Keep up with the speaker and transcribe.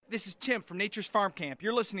This is Tim from Nature's Farm Camp.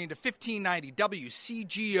 You're listening to 1590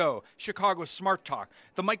 WCGO, Chicago's Smart Talk.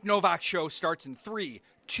 The Mike Novak Show starts in 3,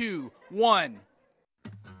 2, 1.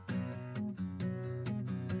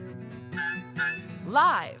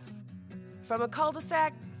 Live from a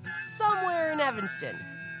cul-de-sac somewhere in Evanston,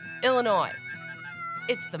 Illinois.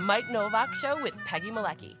 It's the Mike Novak Show with Peggy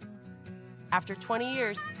Malecki. After 20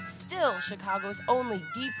 years, still Chicago's only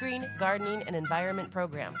deep green gardening and environment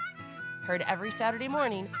program. Heard every Saturday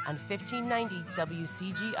morning on 1590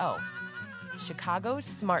 WCGO. Chicago's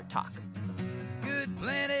Smart Talk. Good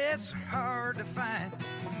planets are hard to find.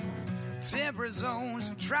 Temperate zones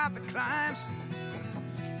and tropic climes.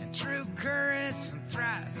 And true currents and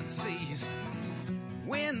thriving seas.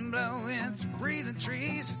 Wind blowing through breathing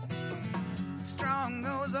trees. Strong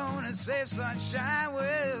ozone and safe sunshine.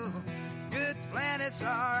 Well, good planets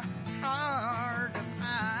are hard to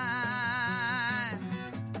find.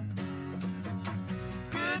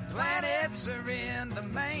 Good planets are in the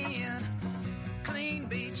man. Clean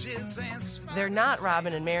beaches and They're not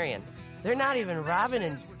Robin and Marion. They're not even Robin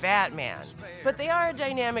and Batman. But they are a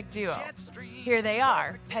dynamic duo. Here they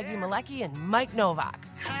are, Peggy Malecki and Mike Novak.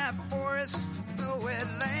 high forests, the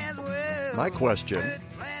wetlands. Well, My question,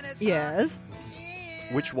 Yes.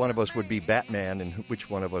 which one of us would be Batman and which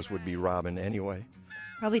one of us would be Robin anyway?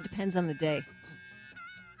 Probably depends on the day.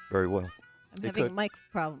 Very well. I'm It having could. mic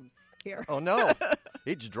problems here. Oh, no.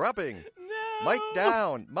 It's dropping. No. Mike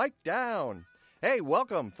down. Mike down. Hey,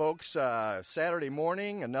 welcome, folks. Saturday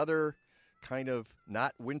morning, another kind of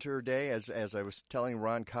not winter day, as I was telling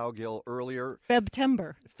Ron Cowgill earlier.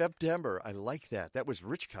 Febtember. Febtember. I like that. That was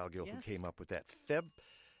Rich Cowgill who Yes. came up with that.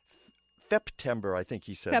 Feptember, I think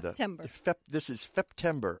he said. Feptember. This is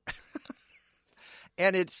Feptember.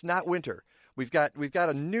 And it's not winter. We've got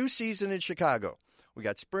a new season in Chicago. We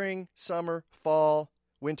got spring, summer, fall,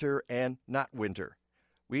 winter, and not winter.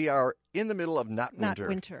 We are in the middle of not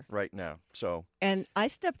winter right now. So, And I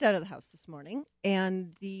stepped out of the house this morning,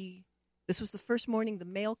 and this was the first morning the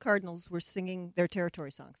male Cardinals were singing their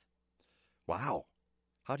territory songs. wow.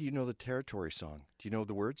 How do you know the territory song? Do you know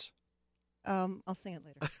the words? I'll sing it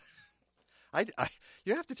later.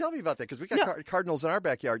 You have to tell me about that because we got cardinals in our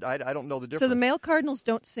backyard. I don't know the difference. So the male Cardinals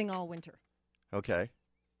don't sing all winter. Okay.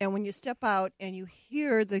 And when you step out and you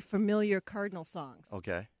hear the familiar Cardinal songs,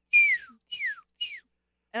 Okay.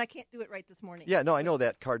 and I can't do it right this morning. Yeah, no, I know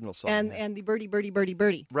that cardinal song. And the birdie, birdie, birdie,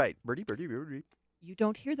 birdie. Right. Birdie, birdie, birdie. You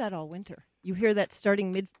don't hear that all winter. You hear that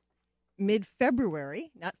starting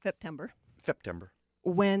mid-February, not September, September.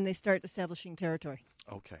 when they start establishing territory.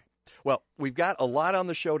 Okay. Well, we've got a lot on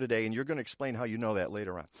the show today, and you're going to explain how you know that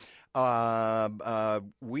later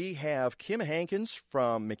on. We have Kim Hankins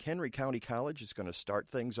from McHenry County College is going to start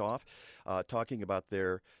things off, talking about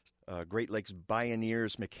their Great Lakes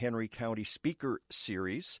Bioneers McHenry County Speaker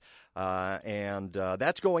Series, and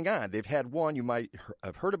that's going on. They've had one. You might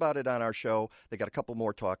have heard about it on our show. They got a couple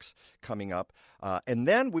more talks coming up. And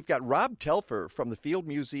then we've got Rob Telfer from the Field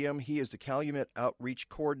Museum. He is the Calumet Outreach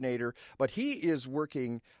Coordinator, but he is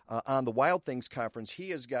working on the Wild Things Conference.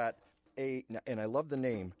 He has got and I love the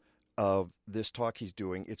name of this talk he's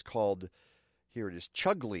doing. It's called, here it is,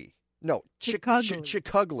 Chicugly. No,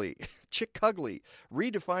 Chicugly. Chicugly,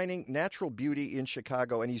 Redefining Natural Beauty in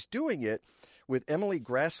Chicago. And he's doing it with Emily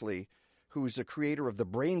Grassley, who's a creator of the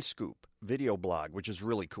Brain Scoop video blog, which is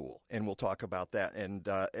really cool. And we'll talk about that. And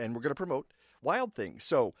we're going to promote Wild Things.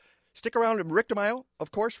 So stick around. And Rick DeMaio, of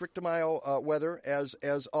course, Rick DeMaio weather, as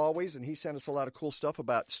always. And he sent us a lot of cool stuff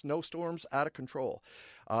about snowstorms out of control.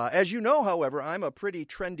 As you know, however, I'm a pretty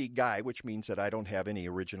trendy guy, which means that I don't have any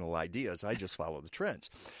original ideas. I just follow the trends.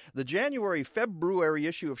 The January-February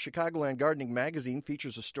issue of Chicagoland Gardening Magazine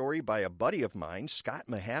features a story by a buddy of mine, Scott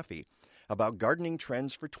Mahaffey, about gardening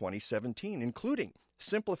trends for 2017, including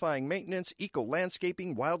simplifying maintenance,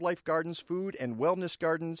 eco-landscaping, wildlife gardens, food and wellness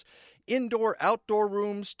gardens, indoor-outdoor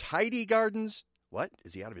rooms, tidy gardens. What?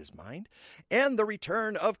 Is he out of his mind? And the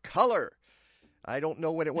return of color. I don't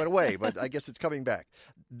know when it went away, but I guess it's coming back.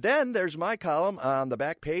 Then there's my column on the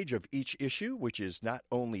back page of each issue, which is not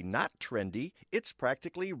only not trendy, it's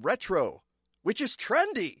practically retro, which is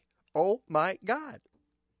trendy. Oh, my God.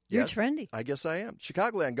 You're Yes, trendy. I guess I am.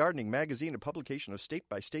 Chicagoland Gardening Magazine, a publication of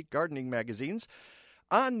state-by-state gardening magazines,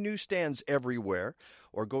 on newsstands everywhere,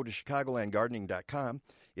 or go to chicagolandgardening.com.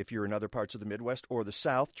 If you're in other parts of the Midwest or the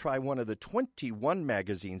South, try one of the 21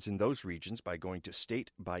 magazines in those regions by going to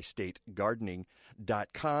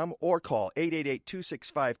statebystategardening.com or call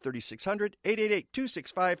 888-265-3600,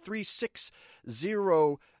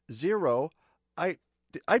 888-265-3600.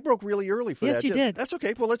 I broke really early for Yes, that. you did. That's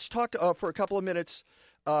okay. Well, let's talk for a couple of minutes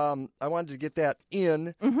I wanted to get that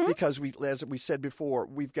in because as we said before,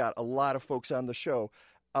 we've got a lot of folks on the show.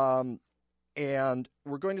 And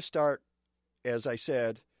we're going to start, as I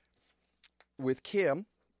said, with Kim.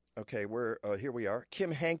 Okay, here we are.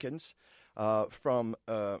 Kim Hankins from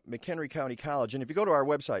McHenry County College. And if you go to our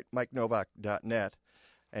website, mikenovak.net,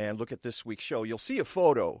 and look at this week's show, you'll see a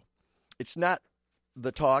photo. It's not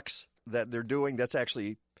the talks that they're doing. That's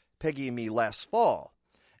actually Peggy and me last fall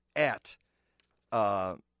at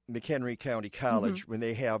McHenry County College when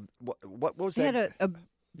they have, what was that? They had a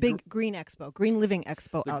big Green Expo, Green Living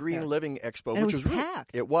Expo out there. The Green Living Expo, and which was was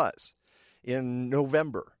packed. It was in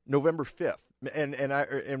November 5th.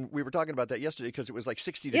 And we were talking about that yesterday because it was like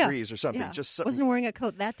 60 degrees or something. Yeah. Just wasn't wearing a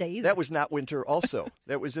coat that day either. That was not winter also.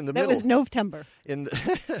 That was in the that middle. was November. In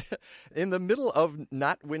the middle of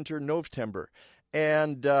not winter November.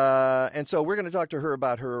 And so we're going to talk to her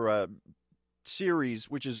about her series,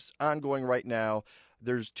 which is ongoing right now.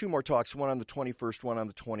 There's 2 more talks, one on the 21st, one on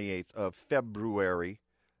the 28th of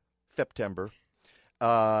September.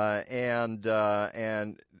 And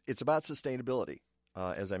it's about sustainability,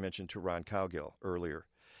 as I mentioned to Ron Cowgill earlier.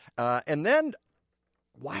 And then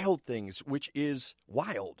Wild Things, which is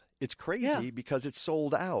wild. It's crazy because it's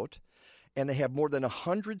sold out, and they have more than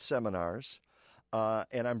 100 seminars.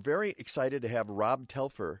 And I'm very excited to have Rob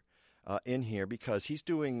Telfer in here because he's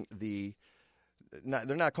doing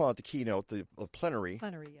they're not calling it the keynote, the plenary.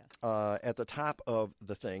 Plenary, yes. At the top of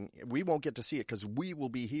the thing. We won't get to see it because we will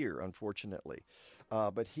be here, unfortunately.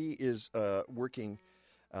 But he is working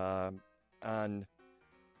on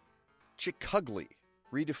Chicugly,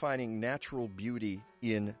 redefining natural beauty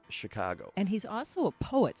in Chicago. And he's also a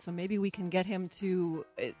poet, so maybe we can get him to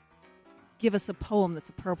give us a poem that's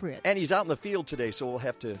appropriate. And he's out in the field today, so we'll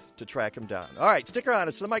have to track him down. All right, stick around.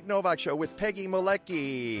 It's the Mike Novak Show with Peggy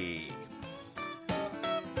Malecki.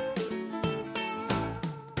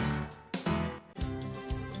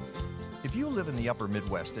 If you live in the upper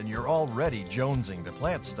Midwest and you're already jonesing to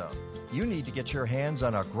plant stuff, you need to get your hands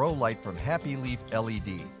on a grow light from Happy Leaf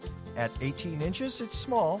LED. At 18 inches, it's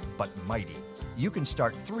small, but mighty. You can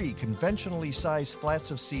start 3 conventionally sized flats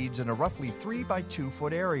of seeds in a roughly 3 by 2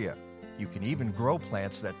 foot area. You can even grow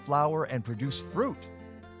plants that flower and produce fruit.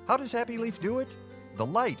 How does Happy Leaf do it? The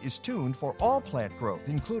light is tuned for all plant growth,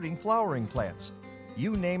 including flowering plants.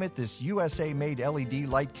 You name it, this USA-made LED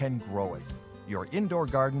light can grow it. Your indoor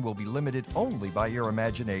garden will be limited only by your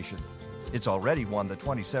imagination. It's already won the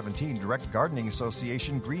 2017 Direct Gardening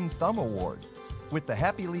Association Green Thumb Award. With the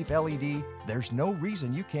Happy Leaf LED, there's no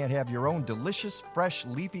reason you can't have your own delicious, fresh,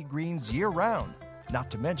 leafy greens year-round, not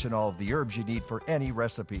to mention all of the herbs you need for any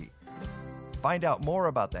recipe. Find out more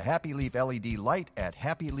about the Happy Leaf LED light at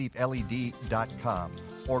happyleafled.com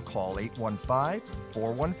or call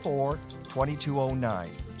 815-414-2209.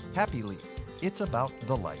 Happy Leaf, it's about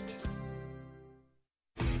the light.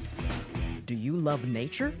 Do you love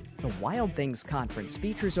nature? The Wild Things Conference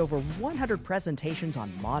features over 100 presentations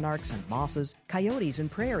on monarchs and mosses, coyotes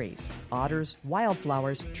and prairies, otters,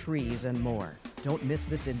 wildflowers, trees, and more. Don't miss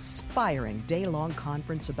this inspiring day-long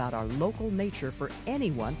conference about our local nature for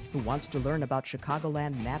anyone who wants to learn about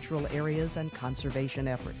Chicagoland natural areas and conservation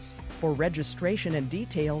efforts. For registration and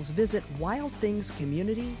details, visit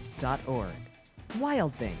wildthingscommunity.org.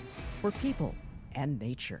 Wild Things, for people and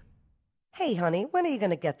nature. Hey, honey, when are you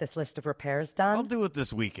going to get this list of repairs done? I'll do it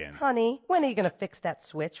this weekend. Honey, when are you going to fix that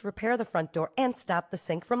switch, repair the front door, and stop the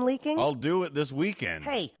sink from leaking? I'll do it this weekend.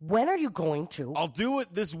 Hey, when are you going to? I'll do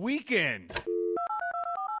it this weekend.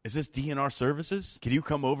 Is this DNR Services? Can you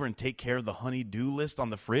come over and take care of the honey-do list on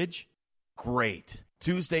the fridge? Great.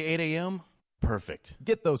 Tuesday, 8 a.m.? Perfect.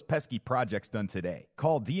 Get those pesky projects done today.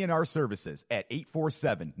 Call DNR Services at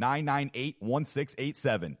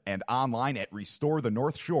 847-998-1687 and online at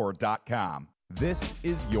restorethenorthshore.com. This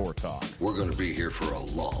is Your Talk. We're going to be here for a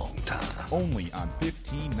long time. Only on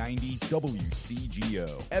 1590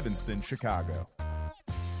 WCGO, Evanston, Chicago.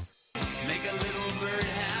 Make a little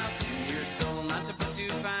birdhouse in your soul, not to put too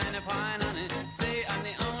fine a pine on it. Say I'm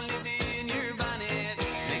the only bee in your bonnet.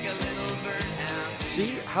 Make a little birdhouse.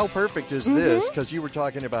 See, how perfect is this? Because you were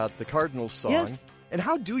talking about the Cardinals song. Yes. And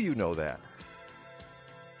how do you know that?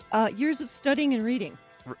 Years of studying and reading.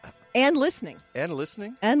 And listening. And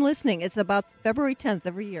listening? And listening. It's about February 10th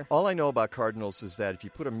every year. All I know about Cardinals is that if you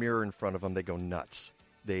put a mirror in front of them, they go nuts.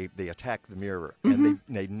 They attack the mirror. And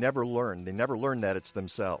they never learn. They never learn that it's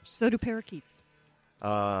themselves. So do parakeets.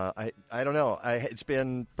 I don't know. It's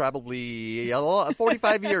been probably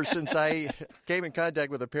 45 years since I came in contact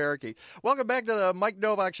with a parakeet. Welcome back to the Mike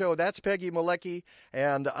Novak Show. That's Peggy Malecki.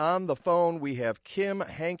 And on the phone, we have Kim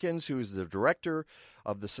Hankins, who's the director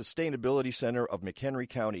of the Sustainability Center of McHenry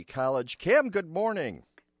County College. Kim, good morning.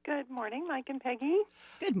 Good morning, Mike and Peggy.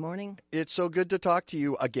 Good morning. It's so good to talk to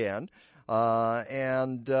you again.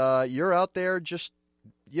 And you're out there just,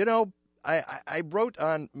 I wrote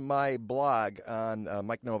on my blog on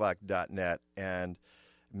MikeNovak.net, and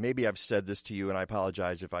maybe I've said this to you, and I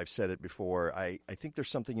apologize if I've said it before. I think there's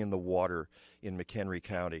something in the water in McHenry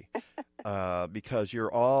County because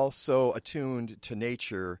you're all so attuned to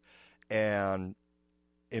nature and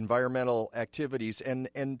environmental activities. And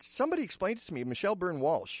somebody explained it to me. Michelle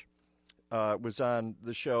Byrne-Walsh was on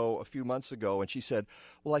the show a few months ago, and she said,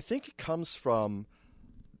 well, I think it comes from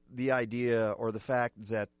the idea or the fact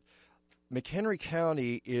that McHenry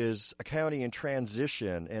County is a county in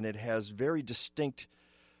transition, and it has very distinct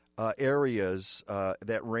areas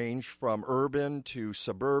that range from urban to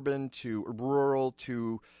suburban to rural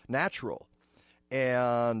to natural.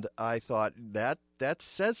 And I thought that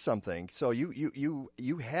says something. So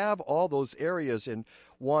you have all those areas in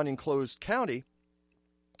one enclosed county,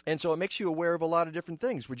 and so it makes you aware of a lot of different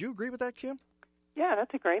things. Would you agree with that, Kim? Yeah,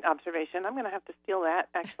 that's a great observation. I'm going to have to steal that,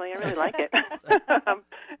 actually. I really like it.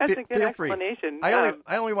 That's a good explanation. I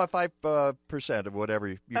only want 5% of whatever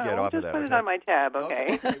you get off of that. Just put it on my tab,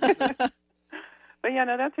 okay? But, yeah,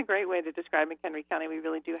 no, that's a great way to describe McHenry County. We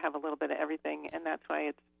really do have a little bit of everything, and that's why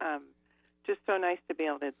it's just so nice to be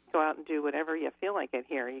able to go out and do whatever you feel like it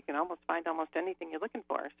here. You can almost find almost anything you're looking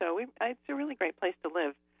for. So it's a really great place to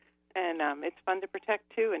live, and it's fun to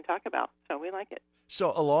protect, too, and talk about. So we like it.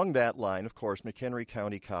 So along that line, of course, McHenry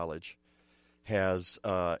County College has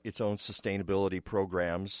its own sustainability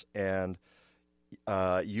programs, and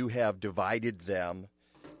you have divided them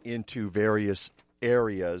into various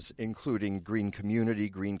areas, including green community,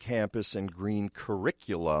 green campus, and green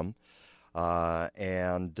curriculum.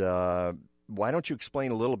 And why don't you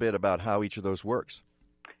explain a little bit about how each of those works?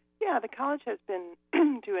 Yeah, the college has been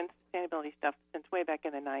doing sustainability stuff since way back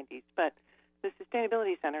in the 90s, but the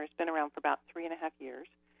Sustainability Center has been around for about 3.5 years,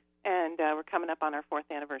 and we're coming up on our 4th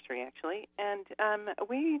anniversary, actually. And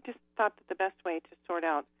we just thought that the best way to sort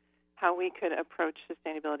out how we could approach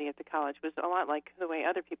sustainability at the college was a lot like the way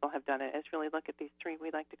other people have done it, is really look at these three,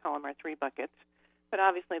 we like to call them our 3 buckets. But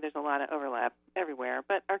obviously there's a lot of overlap everywhere.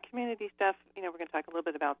 But our community stuff, we're going to talk a little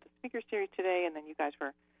bit about the speaker series today, and then you guys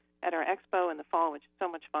were at our expo in the fall, which is so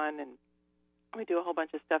much fun, and we do a whole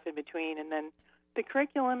bunch of stuff in between. And then the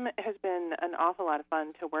curriculum has been an awful lot of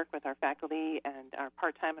fun to work with our faculty and our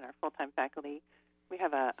part-time and our full-time faculty. We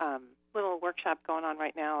have a little workshop going on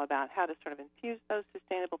right now about how to sort of infuse those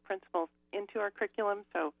sustainable principles into our curriculum.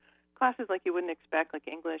 So classes like you wouldn't expect, like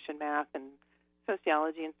English and math and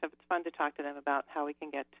sociology and stuff, it's fun to talk to them about how we can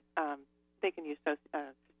get, they can use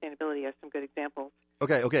sustainability as some good examples.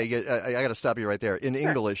 Okay, I got to stop you right there. In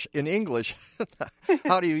English,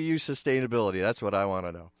 how do you use sustainability? That's what I want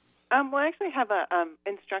to know. Well, I actually have a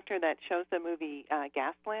instructor that shows the movie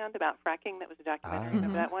Gasland about fracking. That was a documentary.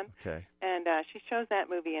 Remember that one? Okay. And she shows that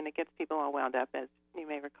movie, and it gets people all wound up, as you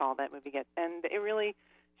may recall that movie gets. And it really,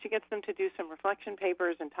 she gets them to do some reflection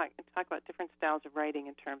papers and talk about different styles of writing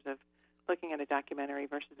in terms of looking at a documentary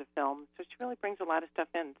versus a film. So she really brings a lot of stuff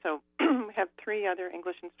in. So we have 3 other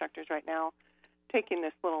English instructors right now taking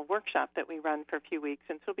this little workshop that we run for a few weeks,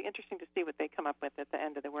 and so it'll be interesting to see what they come up with at the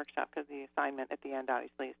end of the workshop, because the assignment at the end,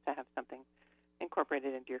 obviously, is to have something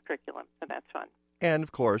incorporated into your curriculum, so that's fun. And,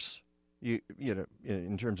 of course, you know,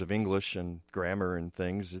 in terms of English and grammar and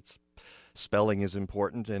things, it's spelling is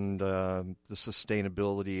important, and the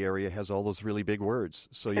sustainability area has all those really big words.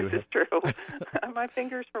 So you This is true. My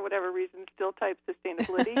fingers, for whatever reason, still type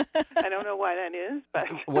sustainability. I don't know why that is, but...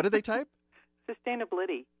 What do they type?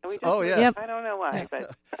 Sustainability. Yeah. I don't know why,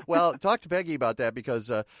 but well, talk to Peggy about that,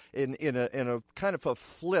 because in a kind of a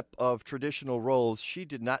flip of traditional roles, she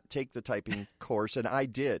did not take the typing course, and I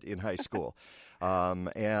did in high school.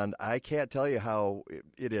 And I can't tell you how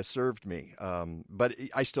it has served me. But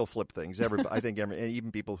I still flip things. I think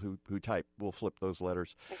even people who type will flip those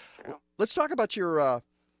letters. Let's talk about your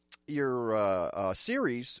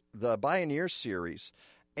series, the Bioneers series.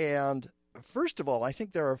 And first of all, I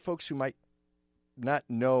think there are folks who might not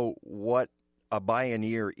know what a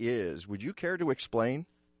Bioneer is. Would you care to explain?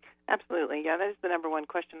 Absolutely. Yeah, that is the number one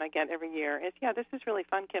question I get every year is, this is really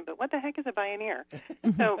fun, Kim, but what the heck is a Bioneer?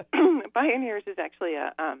 So Bioneers is actually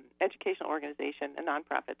a educational organization, a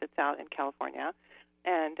nonprofit that's out in California,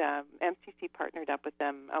 and MCC partnered up with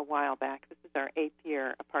them a while back. This is our 8th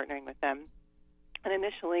year of partnering with them. And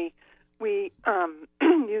initially, we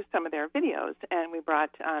used some of their videos, and we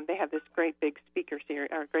brought, they have this great big speaker series,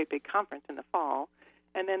 or great big conference in the fall,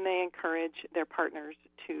 and then they encourage their partners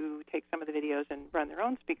to take some of the videos and run their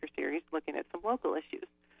own speaker series looking at some local issues.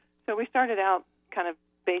 So we started out kind of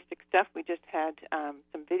basic stuff. We just had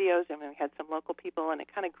some videos, and we had some local people, and it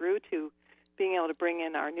kind of grew to being able to bring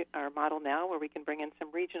in our model now, where we can bring in some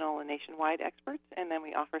regional and nationwide experts, and then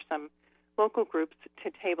we offer some local groups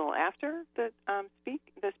to table after the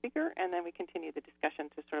speaker, and then we continue the discussion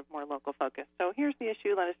to sort of more local focus. So here's the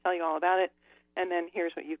issue, let us tell you all about it, and then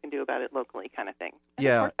here's what you can do about it locally, kind of thing. And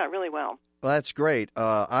it worked out really well. Well, that's great.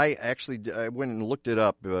 I went and looked it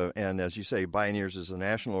up, and as you say, Bioneers is a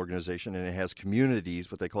national organization, and it has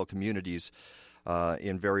communities, what they call communities,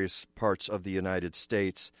 in various parts of the United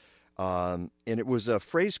States. And it was a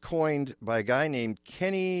phrase coined by a guy named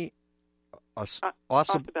Kenny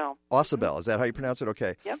Ausubel. Is that how you pronounce it?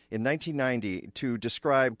 Okay. Yep. In 1990, to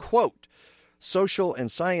describe, quote, social and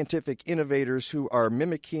scientific innovators who are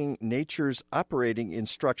mimicking nature's operating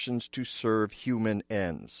instructions to serve human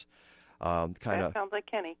ends. That sounds like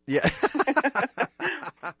Kenny. Yeah.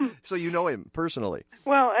 So you know him personally?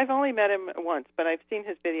 Well, I've only met him once, but I've seen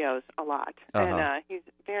his videos a lot. And he's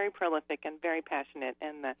very prolific and very passionate.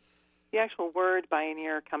 And the actual word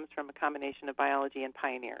Bioneer comes from a combination of biology and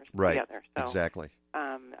pioneers together. So, exactly.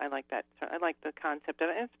 I like that. So I like the concept of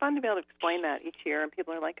it. And it's fun to be able to explain that each year, and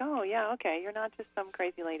people are like, oh, yeah, okay, you're not just some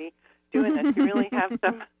crazy lady doing this. You really have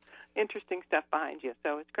some interesting stuff behind you.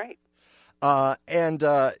 So it's great.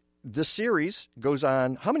 The series goes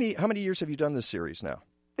on. How many years have you done this series now?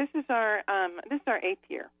 This is our 8th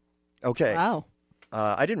year. Okay. Wow.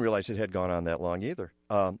 I didn't realize it had gone on that long either.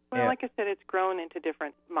 Well, like I said, it's grown into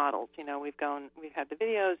different models. You know, we've had the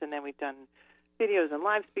videos, and then we've done videos and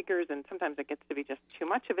live speakers, and sometimes it gets to be just too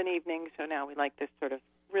much of an evening. So now we like this sort of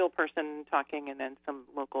real person talking, and then some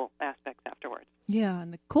local aspects afterwards. Yeah,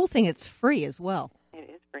 and the cool thing, it's free as well. It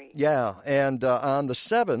is free. Yeah, and on the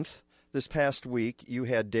 7th, this past week, you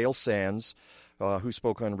had Dale Sands, who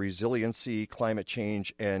spoke on resiliency, climate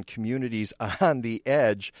change, and communities on the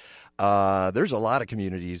edge. There's a lot of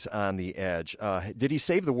communities on the edge. Did he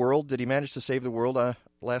save the world? Did he manage to save the world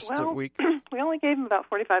last week? We only gave him about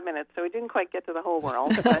 45 minutes, so we didn't quite get to the whole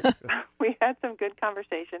world. But we had some good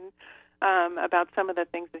conversation about some of the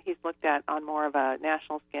things that he's looked at on more of a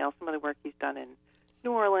national scale, some of the work he's done in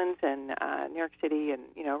New Orleans and New York City and,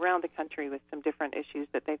 around the country with some different issues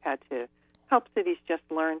that they've had to help cities just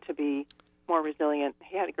learn to be more resilient.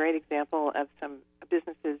 He had a great example of some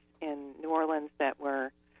businesses in New Orleans that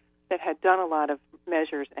had done a lot of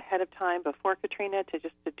measures ahead of time before Katrina to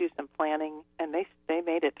do some planning, and they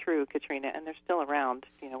made it through Katrina, and they're still around.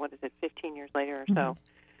 15 years later or so.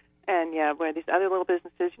 And where these other little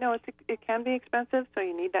businesses, it can be expensive, so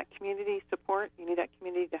you need that community support. You need that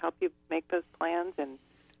community to help you make those plans and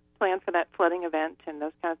plan for that flooding event and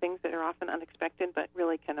those kind of things that are often unexpected, but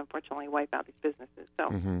really can unfortunately wipe out these businesses. So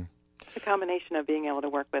the combination of being able to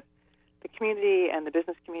work with the community and the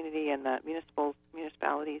business community and the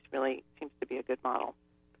municipalities really seems to be a good model.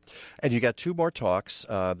 And you got 2 more talks.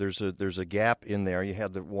 There's a gap in there. You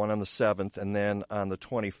had the one on the 7th, and then on the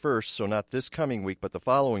 21st, so not this coming week, but the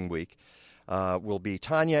following week, will be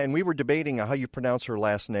Tanya. And we were debating how you pronounce her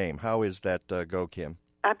last name. How is that go, Kim?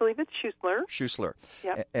 I believe it's Schussler. Schussler.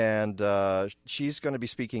 Yep. And she's going to be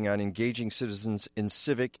speaking on engaging citizens in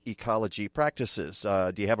civic ecology practices.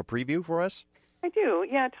 Do you have a preview for us? I do.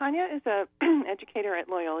 Yeah, Tanya is an educator at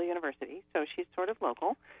Loyola University, so she's sort of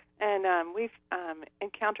local. And we've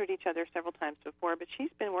encountered each other several times before, but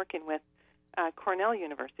she's been working with Cornell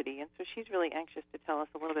University, and so she's really anxious to tell us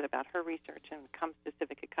a little bit about her research when it comes to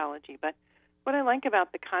civic ecology. But what I like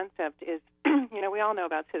about the concept is, we all know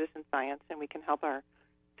about citizen science, and we can help our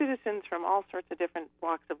citizens from all sorts of different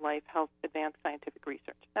walks of life help advance scientific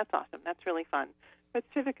research. That's awesome. That's really fun. But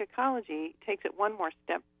civic ecology takes it one more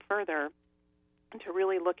step further into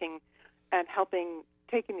really looking at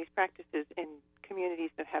taking these practices in communities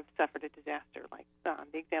that have suffered a disaster. Like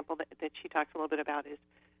the example that she talks a little bit about is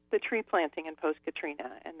the tree planting in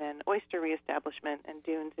post-Katrina, and then oyster reestablishment and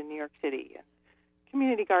dunes in New York City, and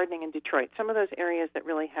community gardening in Detroit. Some of those areas that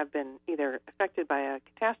really have been either affected by a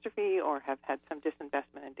catastrophe or have had some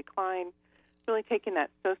disinvestment and decline, really taking that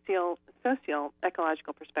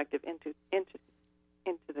socio-ecological perspective into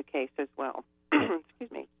the case as well.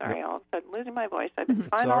 Excuse me. Sorry, all of a sudden losing my voice. I've been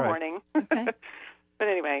fine all morning. Okay. But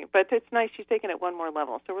anyway, it's nice. She's taking it one more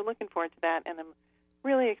level. So we're looking forward to that, and I'm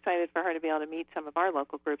really excited for her to be able to meet some of our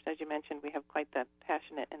local groups. As you mentioned, we have quite the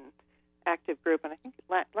passionate and active group, and I think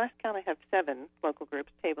last count I have 7 local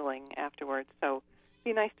groups tabling afterwards. So it'd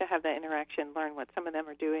be nice to have that interaction, learn what some of them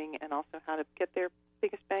are doing, and also how to get their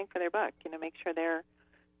biggest bang for their buck. Make sure their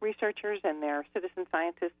researchers and their citizen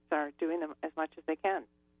scientists are doing them as much as they can.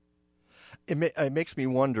 It makes me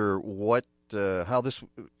wonder how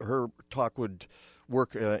her talk would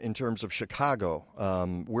work in terms of Chicago.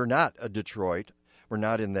 We're not a Detroit.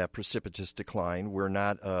 not in that precipitous decline. We're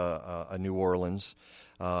not a New Orleans.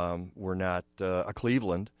 We're not a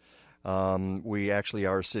Cleveland. We actually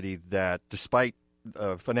are a city that, despite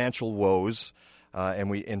financial woes,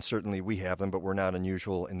 and certainly we have them, but we're not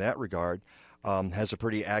unusual in that regard, has a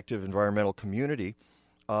pretty active environmental community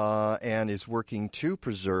and is working to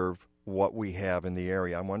preserve what we have in the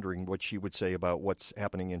area. I'm wondering what she would say about what's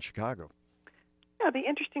happening in Chicago. Yeah, it'd be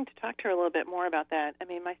interesting to talk to her a little bit more about that. I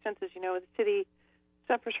mean, my sense is, the city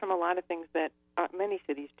suffers from a lot of things that many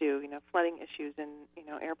cities do, flooding issues and,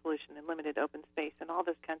 air pollution and limited open space and all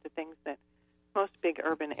those kinds of things that most big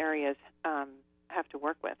urban areas have to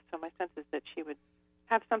work with. So my sense is that she would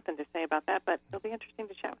have something to say about that, but it'll be interesting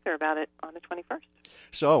to chat with her about it on the 21st.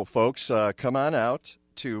 So, folks, come on out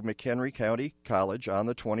to McHenry County College on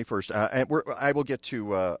the 21st. And I will get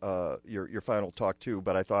to your final talk, too,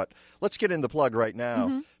 but I thought, let's get in the plug right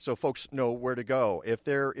now so folks know where to go. If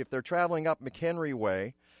they're traveling up McHenry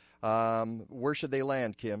way, where should they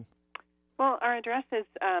land, Kim? Well, our address is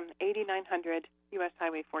 8900 U.S.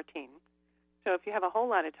 Highway 14. So if you have a whole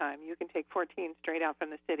lot of time, you can take 14 straight out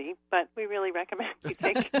from the city, but we really recommend you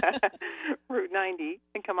take Route 90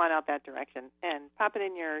 and come on out that direction and pop it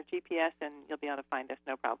in your GPS, and you'll be able to find us,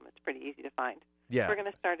 no problem. It's pretty easy to find. Yeah. We're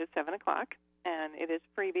going to start at 7 o'clock, and it is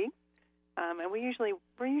freebie, and we're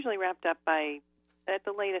usually wrapped up by, at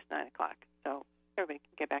the latest, 9 o'clock, so everybody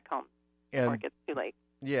can get back home before it gets too late.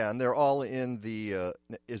 Yeah, and they're all in the,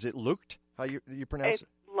 is it Lucht? How you pronounce it?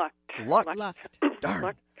 Lucht. Darn.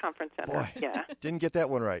 Lucht Conference Center. Boy, yeah. Didn't get that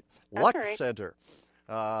one right. That's Lucht right. Center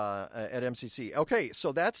at MCC. Okay,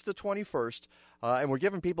 so that's the 21st, and we're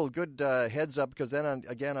giving people a good heads up because then, on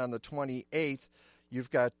the 28th, you've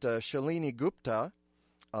got Shalini Gupta,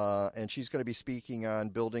 and she's going to be speaking on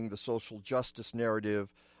building the social justice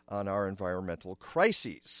narrative on our environmental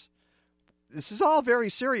crises. This is all very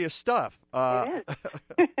serious stuff. It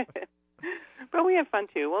is. But we have fun,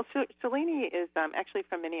 too. Well, Selene is actually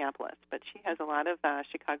from Minneapolis, but she has a lot of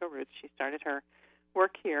Chicago roots. She started her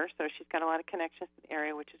work here, so she's got a lot of connections to the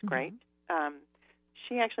area, which is great.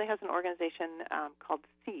 She actually has an organization called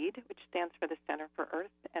SEED, which stands for the Center for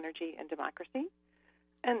Earth, Energy, and Democracy.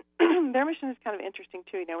 And their mission is kind of interesting,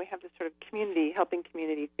 too. We have this sort of helping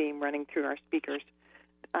community theme running through our speakers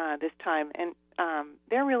this time. And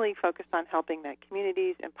they're really focused on helping that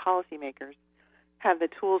communities and policymakers have the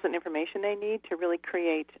tools and information they need to really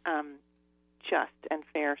create just and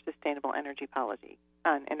fair, sustainable energy policy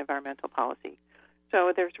and environmental policy.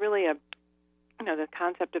 So there's really the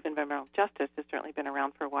concept of environmental justice has certainly been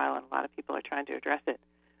around for a while, and a lot of people are trying to address it.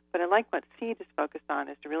 But I like what SEED is focused on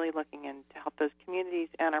is really looking in to help those communities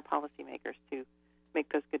and our policymakers to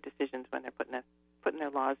make those good decisions when they're putting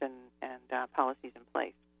their laws and policies in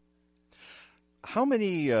place. How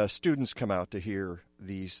many students come out to hear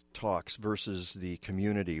these talks versus the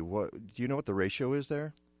community? Do you know what the ratio is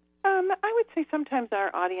there? I would say sometimes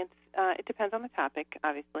our audience, it depends on the topic,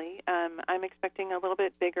 obviously. I'm expecting a little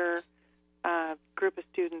bit bigger group of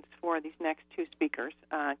students for these next two speakers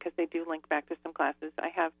because they do link back to some classes. I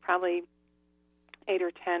have probably 8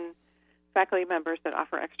 or 10 faculty members that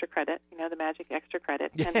offer extra credit, the magic extra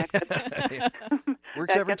credit. And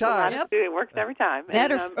works every time. It works every time.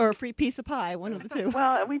 That and, or a free piece of pie, one of the two.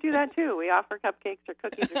 Well, we do that too. We offer cupcakes or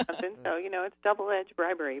cookies or something, so, it's double-edged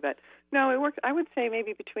bribery. But, no, it works. I would say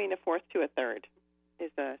maybe between a fourth to a third is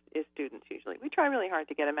students usually. We try really hard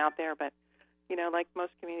to get them out there, but, like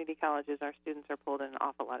most community colleges, our students are pulled in an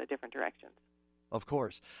awful lot of different directions. Of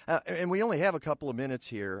course. And we only have a couple of minutes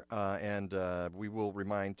here, and we will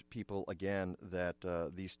remind people again that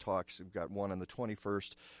these talks, we've got one on the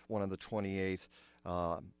 21st, one on the 28th,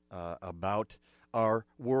 about our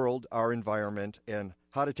world, our environment, and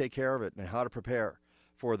how to take care of it and how to prepare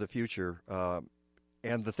for the future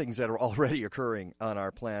and the things that are already occurring on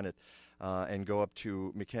our planet, and go up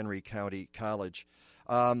to McHenry County College.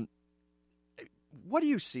 What do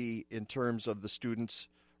you see in terms of the students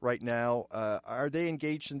right now? Are they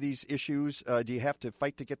engaged in these issues? Do you have to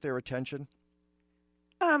fight to get their attention?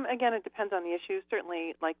 Again, it depends on the issues.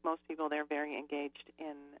 Certainly, like most people, they're very engaged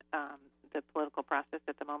in the political process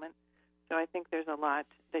at the moment. So I think there's a lot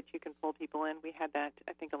that you can pull people in. We had that.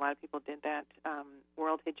 I think a lot of people did that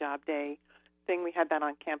World Hijab Day thing. We had that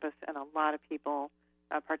on campus, and a lot of people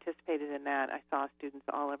participated in that. I saw students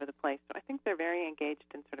all over the place. So I think they're very engaged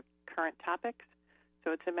in sort of current topics.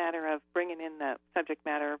 So it's a matter of bringing in the subject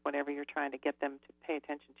matter of whatever you're trying to get them to pay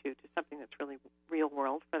attention to something that's really real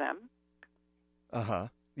world for them.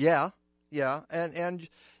 Yeah. And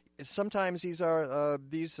sometimes these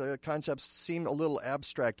concepts seem a little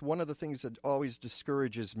abstract. One of the things that always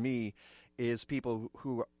discourages me is people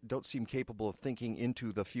who don't seem capable of thinking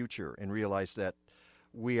into the future and realize that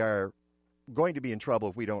we are going to be in trouble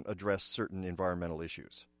if we don't address certain environmental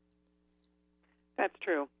issues. That's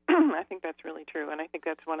true. I think that's really true, and I think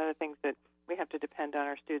that's one of the things that we have to depend on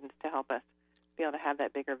our students to help us be able to have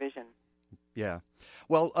that bigger vision. Yeah.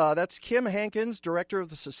 Well, that's Kim Hankins, Director of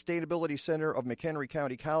the Sustainability Center of McHenry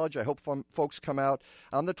County College. I hope folks come out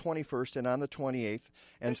on the 21st and on the 28th.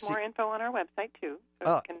 And There's more info on our website, too,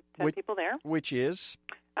 so you can send people there. Which is?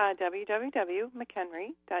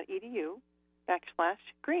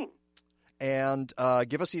 www.mchenry.edu/green. And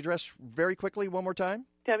give us the address very quickly one more time.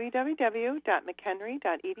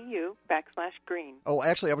 www.mchenry.edu/green. Oh,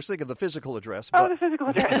 actually, I was thinking the physical address. Oh, the physical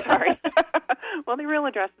address, sorry. Well, the real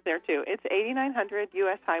address is there, too. It's 8900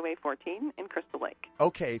 U.S. Highway 14 in Crystal Lake.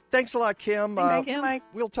 Okay. Thanks a lot, Kim. Thanks, Mike.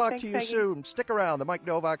 We'll talk Thanks, to you Peggy. soon. Stick around. The Mike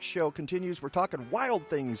Novak Show continues. We're talking wild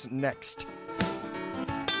things next.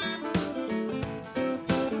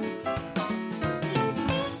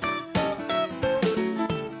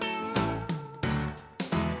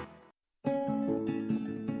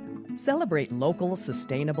 Celebrate local,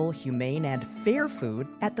 sustainable, humane, and fair food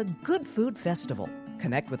at the Good Food Festival.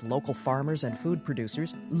 Connect with local farmers and food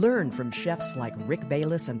producers, learn from chefs like Rick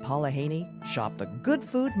Bayless and Paula Haney, shop the Good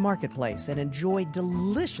Food Marketplace, and enjoy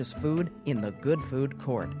delicious food in the Good Food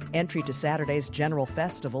Court. Entry to Saturday's General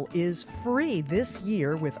Festival is free this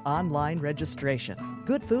year with online registration.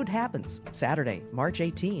 Good Food happens Saturday, March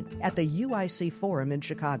 18, at the UIC Forum in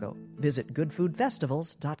Chicago. Visit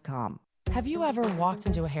goodfoodfestivals.com. Have you ever walked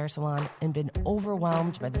into a hair salon and been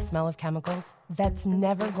overwhelmed by the smell of chemicals? That's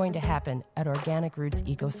never going to happen at Organic Roots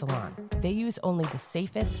Eco Salon. They use only the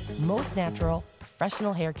safest, most natural,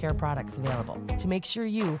 professional hair care products available to make sure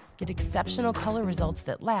you get exceptional color results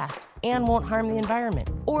that last and won't harm the environment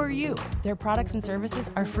or you. Their products and services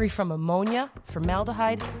are free from ammonia,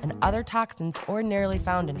 formaldehyde, and other toxins ordinarily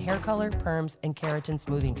found in hair color, perms, and keratin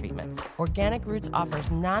smoothing treatments. Organic Roots offers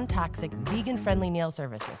non-toxic, vegan-friendly nail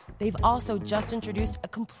services. They've also just introduced a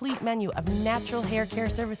complete menu of natural hair care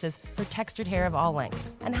services for textured hair of all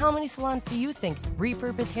lengths. And how many salons do you think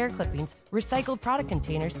repurpose hair clippings, recycled product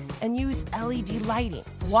containers, and use LED lighting?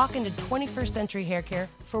 Walk into 21st century hair care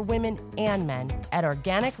for women and men at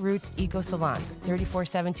Organic Roots Eco Salon,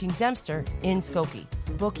 3417 Dempster in Skokie.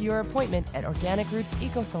 Book your appointment at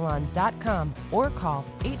organicrootsecosalon.com or call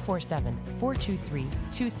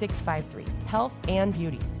 847-423-2653. Health and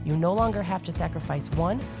beauty. You no longer have to sacrifice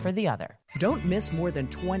one for the other. Don't miss more than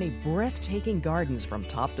 20 breathtaking gardens from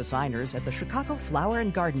top designers at the Chicago Flower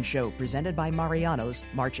and Garden Show presented by Mariano's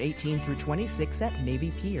March 18 through 26 at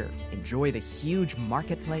Navy Pier. Enjoy the huge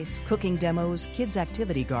marketplace, cooking demos, kids'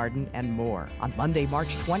 activity garden, and more. On Monday,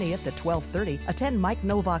 March 20th at 12:30, attend Mike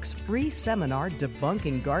Novak's free seminar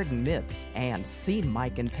Debunking Garden Myths and see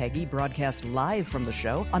Mike and Peggy broadcast live from the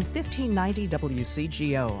show on 1590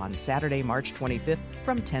 WCGO on Saturday, March 25th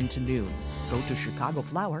from 10 to noon. Go to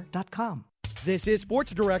chicagoflower.com. This is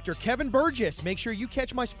Sports Director Kevin Burgess. Make sure you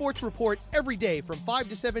catch my sports report every day from 5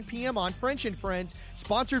 to 7 p.m. on French and Friends,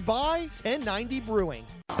 sponsored by 1090 Brewing.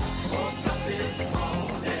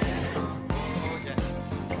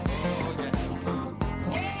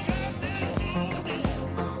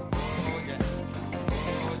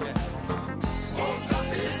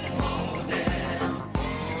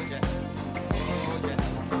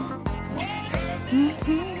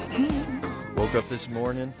 Woke up this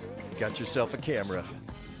morning, got yourself a camera.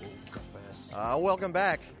 Welcome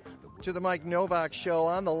back to the Mike Novak Show.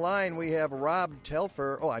 On the line, we have Rob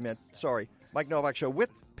Telfer. Mike Novak Show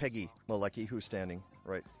with Peggy Malecki, who's standing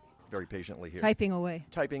right very patiently here. Typing away.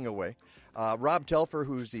 Rob Telfer,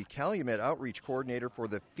 who's the Calumet Outreach Coordinator for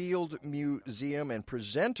the Field Museum and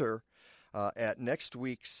presenter at next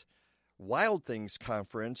week's Wild Things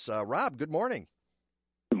Conference. Rob, good morning.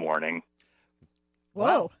 Good morning. Whoa,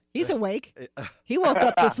 Wow. He's awake. He woke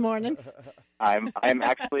up this morning. I'm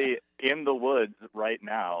actually in the woods right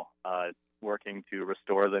now, working to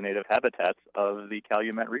restore the native habitats of the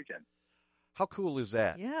Calumet region. How cool is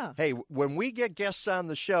that? Yeah. Hey, when we get guests on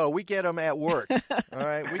the show, we get them at work. All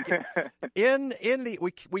right, we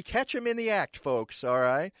catch them in the act, folks. All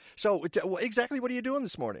right. So, exactly what are you doing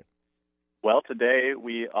this morning? Well, today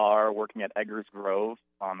we are working at Eggers Grove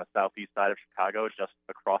on the southeast side of Chicago, just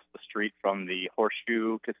across the street from the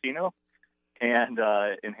Horseshoe Casino, and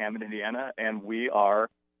in Hammond, Indiana, and we are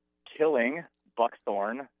killing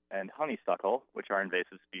buckthorn and honeysuckle, which are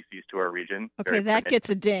invasive species to our region. Okay, that gets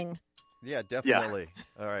a ding. Yeah, definitely.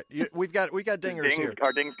 Yeah. All right, we've got dingers here.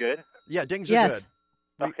 Are dings good? Yeah, dings are good.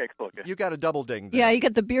 Okay, cool. Good. You got a double ding there. Yeah, you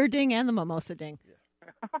get the beer ding and the mimosa ding.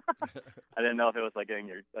 I didn't know if it was like getting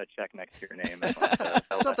a check next to your name.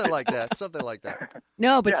 Something like that. Something like that.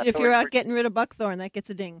 No, but Yeah, if so you're we're- out getting rid of buckthorn, that gets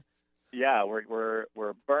a ding. Yeah, we're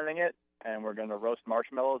burning it, and we're going to roast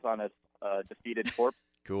marshmallows on its defeated corpse.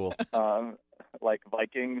 Cool. Like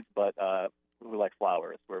Vikings, but we like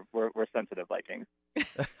flowers. We're sensitive Vikings.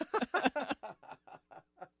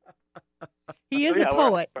 He is So, a yeah,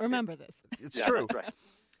 poet. Remember this. It's Yeah, true. that's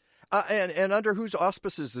right. And under whose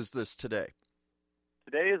auspices is this today?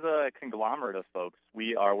 Today is a conglomerate of folks.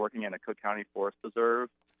 We are working in a Cook County Forest Preserve.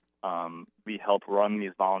 We help run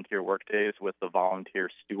these volunteer work days with the volunteer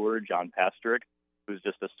steward, John Pastrick, who's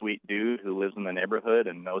just a sweet dude who lives in the neighborhood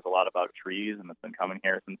and knows a lot about trees and has been coming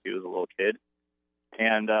here since he was a little kid.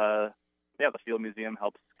 And, the Field Museum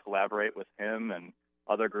helps collaborate with him and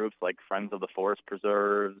other groups like Friends of the Forest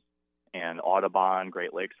Preserves and Audubon,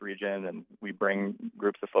 Great Lakes region. And we bring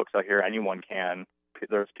groups of folks out here. Anyone can.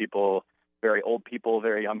 There's people, very old people,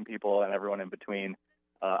 very young people, and everyone in between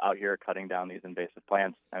out here cutting down these invasive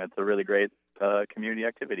plants. And it's a really great community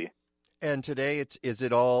activity. And today, is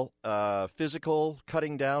it all physical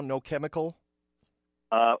cutting down, no chemical?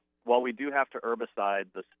 Well, we do have to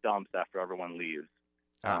herbicide the stumps after everyone leaves.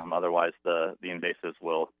 Otherwise, the invasives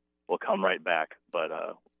will come right back. But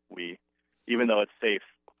even though it's safe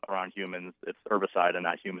around humans, it's herbicide and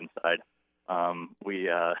not human-side. We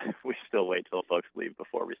still wait till folks leave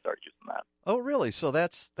before we start using that. Oh, really? So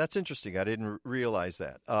that's interesting. I didn't realize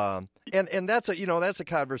that. And that's a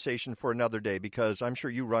conversation for another day, because I'm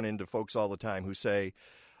sure you run into folks all the time who say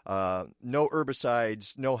no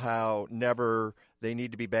herbicides, no how, never. They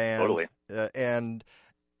need to be banned. Totally.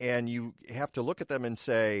 And you have to look at them and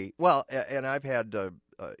say, well, and I've had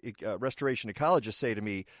restoration ecologists say to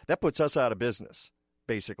me, that puts us out of business,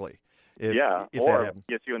 basically. If or that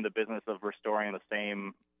gets you in the business of restoring the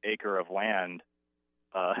same acre of land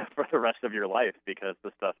for the rest of your life because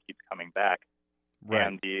the stuff keeps coming back. Right.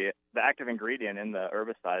 And the active ingredient in the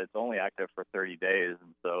herbicide, it's only active for 30 days.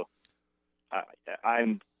 And so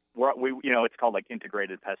it's called like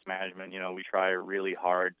integrated pest management. We try really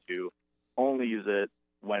hard to only use it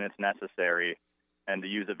when it's necessary and to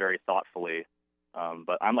use it very thoughtfully.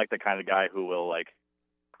 But I'm like the kind of guy who will like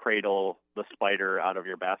cradle the spider out of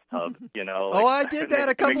your bathtub, Oh, I did that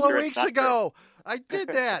a couple of weeks ago. I did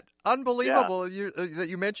that. Unbelievable that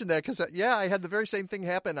you mentioned that, because, I had the very same thing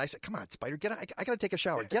happen. I said, come on, spider, get out. I got to take a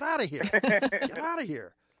shower. Get out of here. Get out of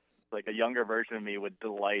here. Like a younger version of me would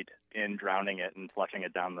delight in drowning it and flushing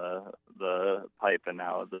it down the pipe, and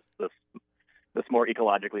now this more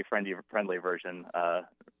ecologically friendly version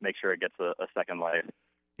make sure it gets a second life.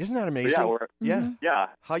 Isn't that amazing? Yeah.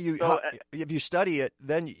 How if you study it,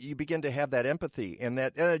 then you begin to have that empathy, and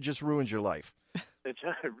it just ruins your life.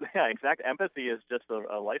 Exactly. Empathy is just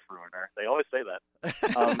a life ruiner. They always say that.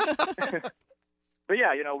 But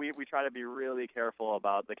we try to be really careful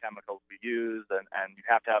about the chemicals we use, and you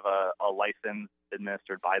have to have a license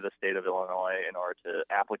administered by the state of Illinois in order to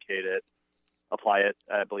apply it,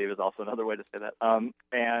 I believe is also another way to say that.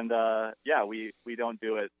 We don't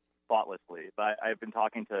do it thoughtlessly. But I've been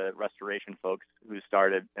talking to restoration folks who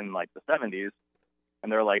started in like the 70s, and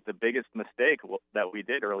they're like, the biggest mistake that we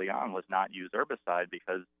did early on was not use herbicide,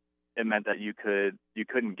 because it meant that you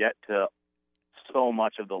couldn't get to so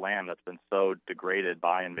much of the land that's been so degraded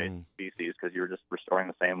by invasive species, because you were just restoring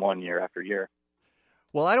the same one year after year.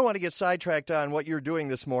 Well, I don't want to get sidetracked on what you're doing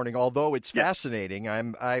this morning, although it's fascinating.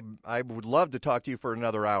 I would love to talk to you for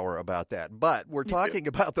another hour about that. But we're talking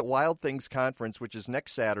about the Wild Things Conference, which is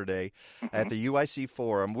next Saturday at the UIC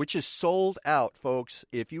Forum, which is sold out, folks.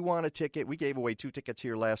 If you want a ticket, we gave away 2 tickets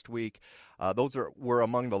here last week. Those were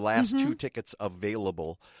among the last 2 tickets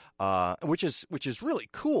available, which is really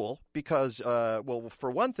cool because,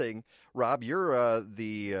 for one thing, Rob, you're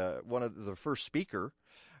the one of the first speaker.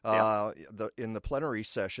 In the plenary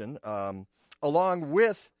session, along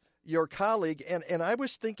with your colleague. And I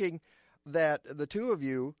was thinking that the two of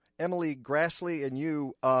you, Emily Grassley and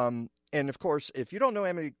you, and of course, if you don't know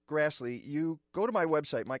Emily Grassley, you go to my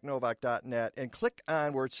website, mikenovak.net, and click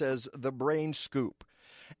on where it says The Brain Scoop.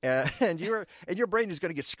 And your brain is going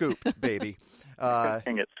to get scooped, baby. It's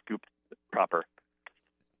going to get scooped proper.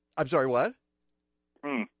 I'm sorry, what?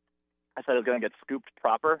 I said it was going to get scooped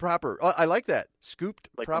proper. Proper. Oh, I like that. Scooped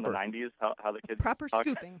like proper. Like in the 90s, how the kids Proper talk.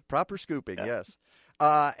 scooping. Proper scooping, yes.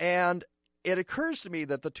 And it occurs to me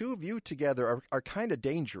that the two of you together are kind of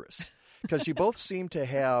dangerous because you both seem to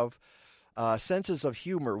have senses of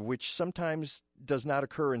humor, which sometimes does not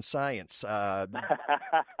occur in science.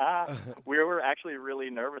 We were actually really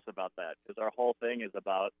nervous about that because our whole thing is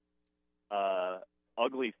about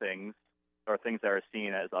ugly things or things that are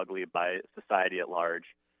seen as ugly by society at large.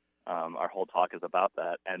 Our whole talk is about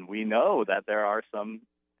that, and we know that there are some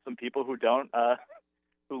people who don't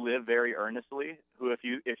who live very earnestly. Who, if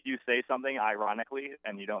you say something ironically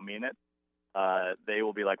and you don't mean it, they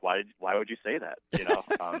will be like, why would you say that? You know,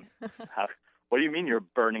 what do you mean you're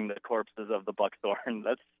burning the corpses of the buckthorn?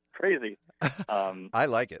 That's crazy. I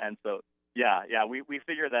like it. And so, yeah, we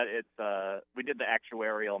figured that it's we did the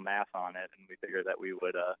actuarial math on it, and we figured that we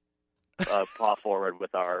would paw forward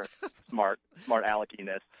with our smart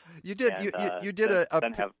aleckiness. You did. And, you did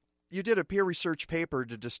you did a peer research paper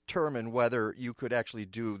to determine whether you could actually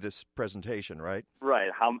do this presentation, right? Right.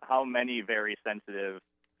 How many very sensitive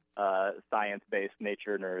science-based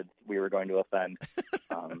nature nerds we were going to offend.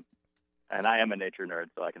 And I am a nature nerd,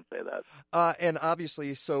 so I can say that. And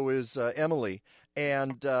obviously, so is Emily.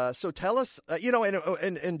 And so tell us,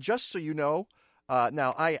 and just so you know,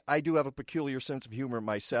 now I do have a peculiar sense of humor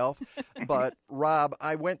myself, but Rob,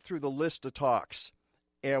 I went through the list of talks,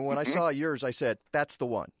 and when I saw yours, I said, that's the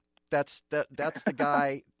one. That's the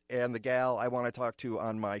guy and the gal I want to talk to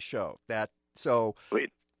on my show.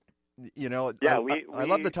 Sweet. You know, yeah, I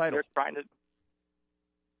love the title. We're trying to,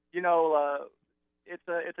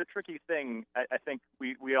 it's a tricky thing. I think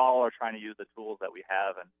we all are trying to use the tools that we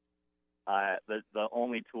have, and the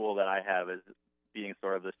only tool that I have is being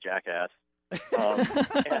sort of this jackass.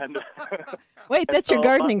 And wait, that's your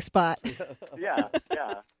gardening spot. Yeah.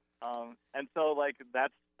 And so, like,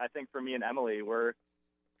 that's, I think for me and Emily,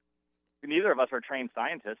 neither of us are trained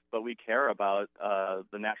scientists, but we care about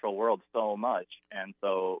the natural world so much, and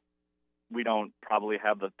so we don't probably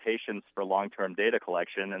have the patience for long-term data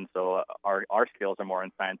collection, and so our skills are more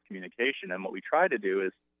in science communication. And what we try to do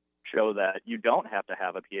is show that you don't have to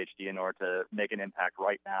have a PhD in order to make an impact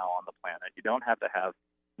right now on the planet. You don't have to have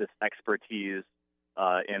this expertise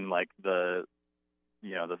in, like, the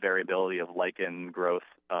variability of lichen growth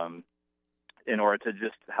in order to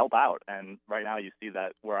just help out. And right now you see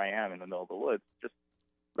that where I am in the middle of the woods, just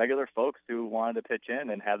regular folks who wanted to pitch in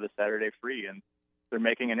and have the Saturday free, and they're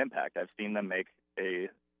making an impact. I've seen them make a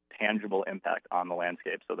tangible impact on the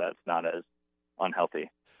landscape, so that's not as unhealthy.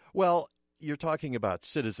 Well, you're talking about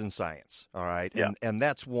citizen science, all right? Yeah. And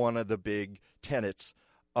that's one of the big tenets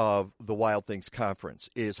of the Wild Things Conference,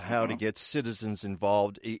 is how to get citizens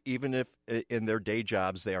involved, even if in their day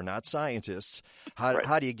jobs they are not scientists.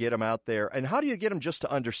 How do you get them out there, and how do you get them just to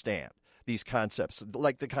understand these concepts,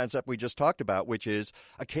 like the concept we just talked about, which is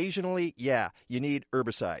occasionally, you need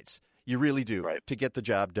herbicides. You really do, to get the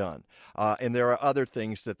job done. And there are other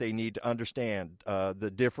things that they need to understand.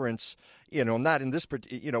 The difference, not in this,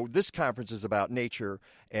 this conference is about nature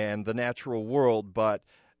and the natural world, but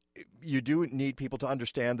you do need people to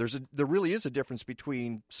understand there really is a difference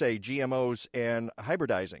between, say, GMOs and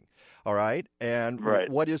hybridizing, all right? And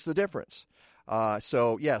what is the difference?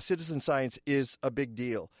 So, citizen science is a big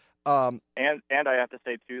deal. And I have to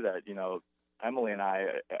say, too, that, Emily and I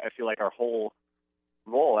feel like our whole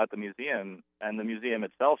role at the museum, and the museum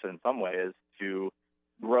itself in some way, is to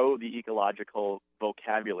grow the ecological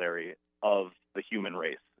vocabulary of the human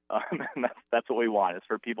race. And that's what we want, is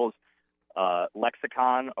for people's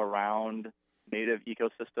lexicon around native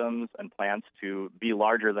ecosystems and plants to be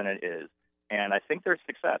larger than it is. And I think there's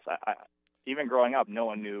success. Even growing up, no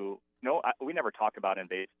one knew. We never talked about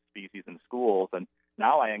invasive species in schools, and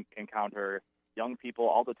now I encounter young people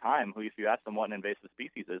all the time who, if you ask them what an invasive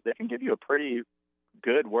species is, they can give you a pretty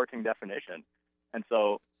good working definition. And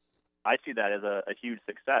so I see that as a huge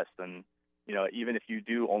success. And, even if you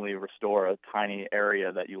do only restore a tiny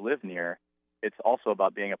area that you live near, it's also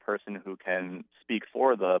about being a person who can speak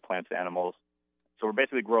for the plants and animals. So we're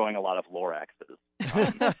basically growing a lot of loraxes.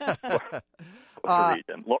 I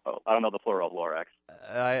don't know the plural of lorax.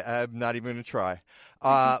 I'm not even going to try.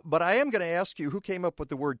 But I am going to ask you, who came up with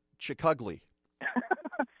the word Chicugly?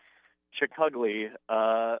 Chicugly,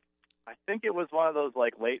 I think it was one of those,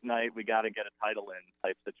 like, late night, we got to get a title in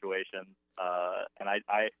type situations. And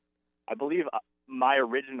I believe my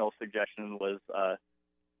original suggestion was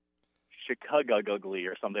Chicugly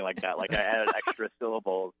or something like that. Like, I added extra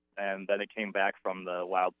syllables, and then it came back from the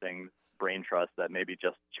Wild Things brain trust that maybe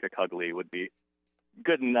just Chicugly would be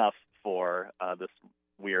good enough for this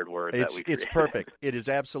weird word that we created. It's perfect. It is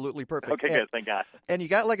absolutely perfect. Okay, good. Thank God. And you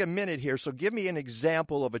got like a minute here, so give me an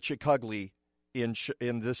example of a Chicugly in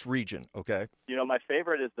this region, okay? My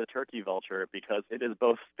favorite is the turkey vulture, because it is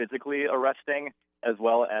both physically arresting as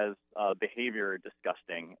well as behavior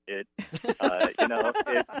disgusting. It,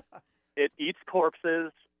 it eats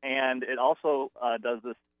corpses, and it also does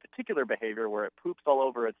this particular behavior where it poops all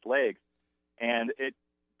over its legs, and it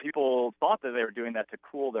people thought that they were doing that to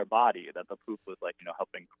cool their body, that the poop was like,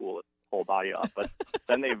 helping cool its whole body off. But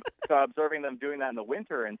then they've started observing them doing that in the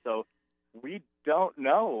winter, and so we don't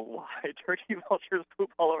know why turkey vultures poop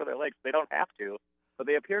all over their legs. They don't have to, but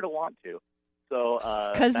they appear to want to. So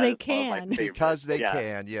because they can. Because they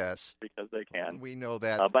can, yes. Because they can. We know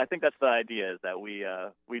that. But I think that's the idea, is that we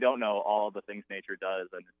don't know all the things nature does,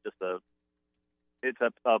 and it's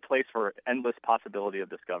a place for endless possibility of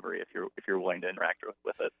discovery if you're willing to interact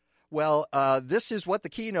with it. Well, this is what the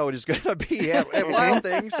keynote is going to be at Wild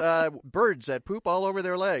Things, birds that poop all over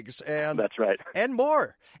their legs. And that's right. And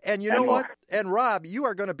more. And you know what? And Rob, you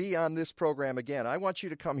are going to be on this program again. I want you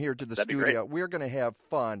to come here to the studio. We're going to have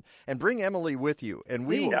fun. And bring Emily with you. And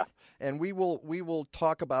we will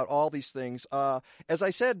talk about all these things. As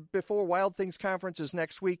I said before, Wild Things Conference is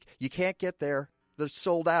next week. You can't get there. They're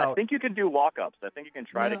sold out. I think you can do walk-ups. I think you can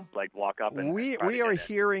try to walk up. We are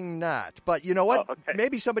hearing not, but you know what?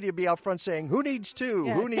 Maybe somebody will be out front saying, "Who needs two?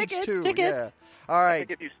 Yeah, Who needs two?" Tickets. Yeah. All right. I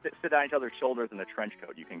think if you sit on each other's shoulders in a trench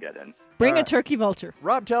coat, you can get in. Bring a turkey vulture.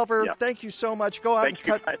 Rob Telfer, thank you so much. Go out and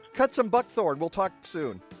cut some buckthorn. We'll talk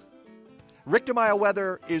soon. Rick DeMaio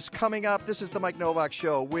weather is coming up. This is the Mike Novak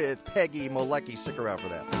Show with Peggy Malecki. Stick around for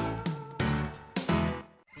that.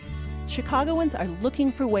 Chicagoans are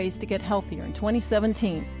looking for ways to get healthier in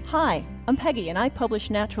 2017. Hi, I'm Peggy, and I publish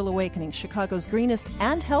Natural Awakening, Chicago's greenest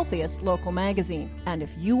and healthiest local magazine. And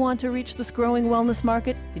if you want to reach this growing wellness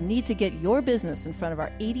market, you need to get your business in front of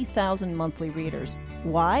our 80,000 monthly readers.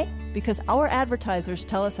 Why? Because our advertisers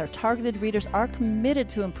tell us our targeted readers are committed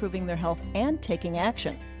to improving their health and taking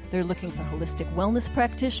action. They're looking for holistic wellness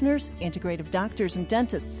practitioners, integrative doctors and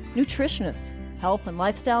dentists, nutritionists, health and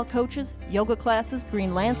lifestyle coaches, yoga classes,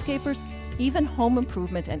 green landscapers, even home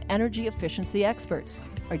improvement and energy efficiency experts.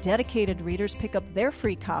 Our dedicated readers pick up their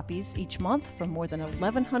free copies each month from more than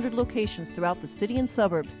 1,100 locations throughout the city and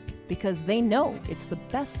suburbs because they know it's the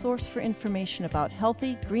best source for information about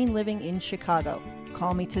healthy, green living in Chicago.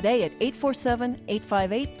 Call me today at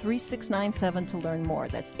 847-858-3697 to learn more.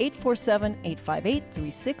 That's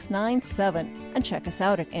 847-858-3697. And check us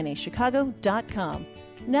out at nachicago.com.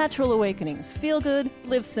 Natural Awakenings. Feel good,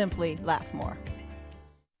 live simply, laugh more.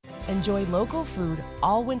 Enjoy local food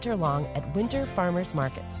all winter long at Winter Farmers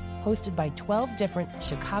Markets, hosted by 12 different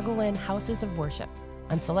Chicagoland houses of worship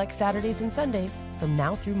on select Saturdays and Sundays from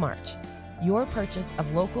now through March. Your purchase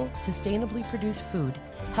of local, sustainably produced food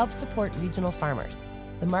helps support regional farmers.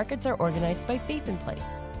 The markets are organized by Faith in Place,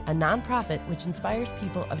 a nonprofit which inspires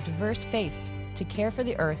people of diverse faiths to care for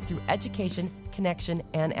the earth through education, connection,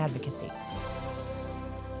 and advocacy.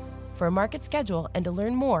 For a market schedule and to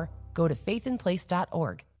learn more, go to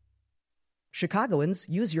faithinplace.org. Chicagoans,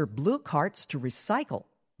 use your blue carts to recycle.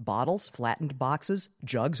 Bottles, flattened boxes,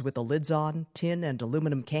 jugs with the lids on, tin and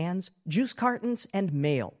aluminum cans, juice cartons, and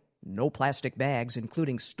mail. No plastic bags,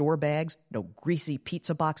 including store bags, no greasy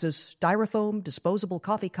pizza boxes, styrofoam, disposable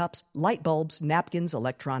coffee cups, light bulbs, napkins,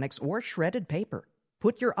 electronics, or shredded paper.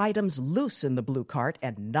 Put your items loose in the blue cart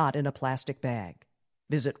and not in a plastic bag.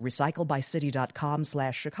 Visit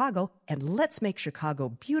recyclebycity.com/Chicago and let's make Chicago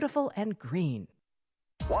beautiful and green.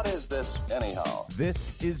 What is this, anyhow?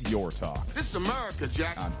 This is Your Talk. This is America,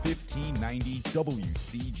 Jack. On 1590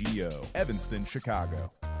 WCGO, Evanston,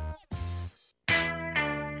 Chicago.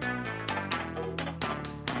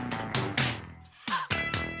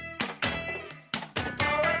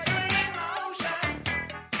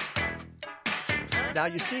 Now,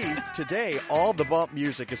 you see, today, all the bump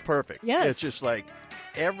music is perfect. Yes. It's just like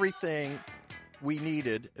everything we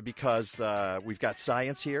needed because we've got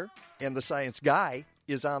science here, and the science guy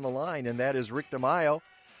is on the line, and that is Rick DeMaio.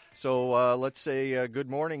 So let's say good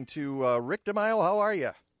morning to Rick DeMaio. How are you?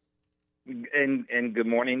 And good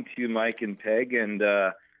morning to you, Mike and Peg, and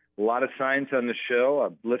a lot of science on the show.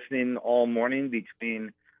 I'm listening all morning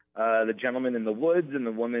between the gentleman in the woods and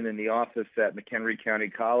the woman in the office at McHenry County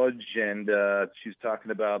College, and she was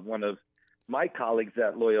talking about one of my colleagues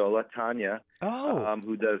at Loyola, Tanya,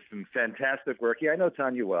 who does some fantastic work. Yeah, I know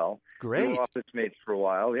Tanya well. Great. We were office mates for a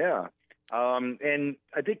while, yeah. And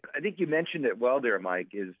I think you mentioned it well there,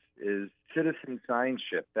 Mike, is citizen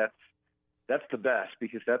science-ship. That's the best,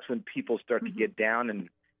 because that's when people start to get down and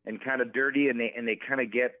kind of dirty, and they kind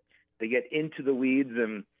of get into the weeds.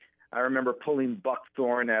 And I remember pulling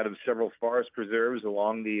buckthorn out of several forest preserves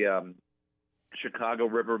along the Chicago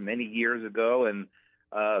River many years ago, and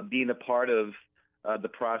being a part of the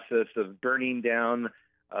process of burning down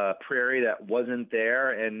prairie that wasn't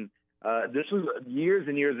there. And this was years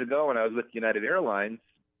and years ago when I was with United Airlines.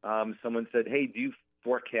 Someone said, "Hey, do you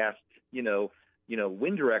forecast,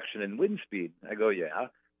 wind direction and wind speed?" I go, "Yeah."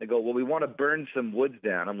 They go, well, we want to burn some woods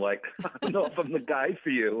down. I'm like, I don't know if I'm the guy for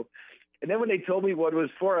you. And then when they told me what it was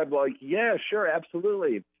for, I'm like, yeah, sure,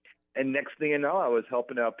 absolutely. And next thing you know, I was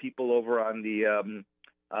helping out people over on the,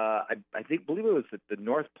 believe it was at the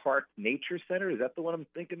North Park Nature Center. Is that the one I'm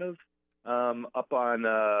thinking of? Up on,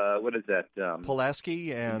 what is that?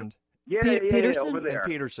 Pulaski and... Peterson? Over there.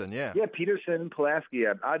 And Peterson, yeah. Yeah, Peterson, Pulaski.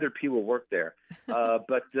 Either people work there.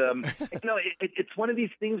 But, it's one of these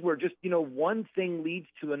things where just, one thing leads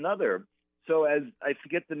to another. So as I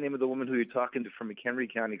forget the name of the woman who you're talking to from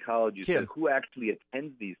McHenry County College, you said who actually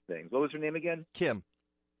attends these things. What was her name again? Kim,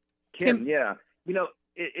 yeah.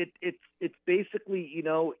 It's basically,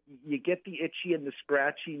 you get the itchy and the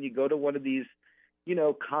scratchy and you go to one of these,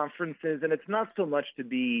 conferences, and it's not so much to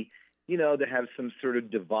be, to have some sort of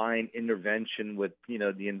divine intervention with,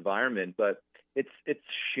 the environment, but it's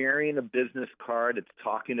sharing a business card. It's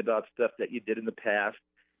talking about stuff that you did in the past.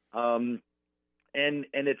 And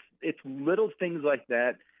it's little things like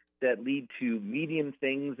that lead to medium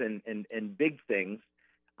things and big things.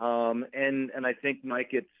 And I think,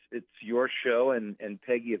 Mike, it's your show, and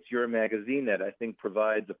Peggy, it's your magazine that I think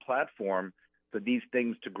provides a platform for these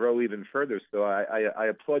things to grow even further. So I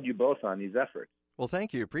applaud you both on these efforts. Well,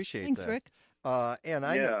 thank you. Appreciate Thanks, that. Rick. I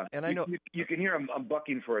know you can hear I'm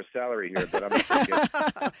bucking for a salary here, but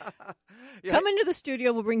I'm Come into the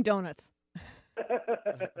studio. We'll bring donuts.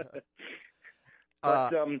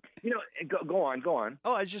 But, go on.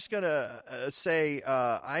 Oh, I was just going to say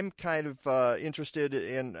I'm kind of interested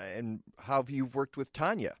in how you've worked with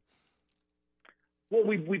Tanya. Well,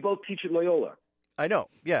 we both teach at Loyola. I know,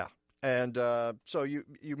 yeah. And so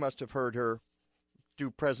you must have heard her do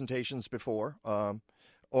presentations before,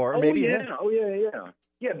 or maybe yeah.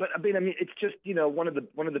 Yeah, but I mean, it's just one of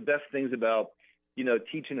the best things about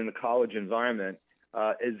teaching in a college environment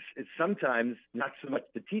is sometimes not so much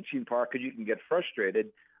the teaching part because you can get frustrated,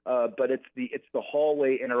 but it's the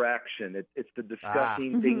hallway interaction. It's the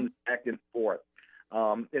discussing things back and forth.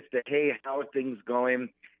 It's the hey, how are things going?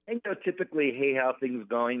 And typically, hey, how are things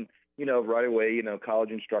going? Right away, college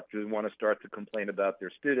instructors want to start to complain about their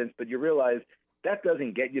students, but you realize that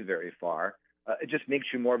doesn't get you very far. It just makes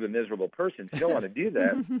you more of a miserable person. So you don't want to do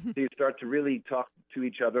that. So you start to really talk to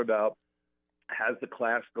each other about how's the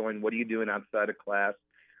class going? What are you doing outside of class?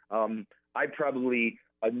 I probably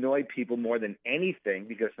annoy people more than anything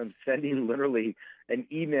because I'm sending literally an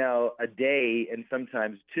email a day and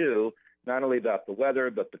sometimes two, not only about the weather,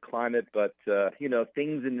 but the climate, but,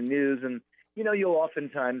 things in the news. And, you'll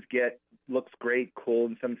oftentimes get looks great, cool,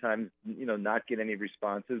 and sometimes, not get any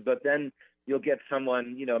responses. But then you'll get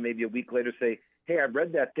someone, maybe a week later say, hey, I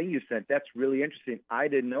read that thing you sent. That's really interesting. I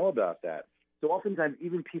didn't know about that. So oftentimes,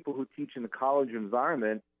 even people who teach in the college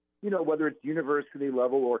environment, whether it's university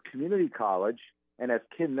level or community college, and as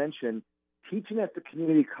Kim mentioned, teaching at the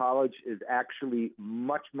community college is actually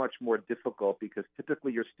much, much more difficult because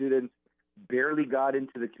typically your students barely got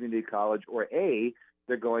into the community college, or A,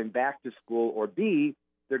 they're going back to school, or B,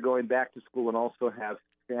 they're going back to school and also have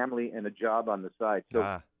family and a job on the side.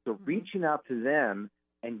 So reaching out to them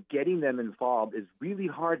and getting them involved is really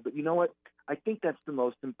hard. But you know what? I think that's the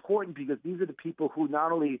most important because these are the people who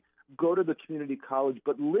not only go to the community college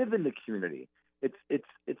but live in the community.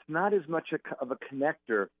 It's not as much of a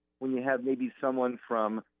connector when you have maybe someone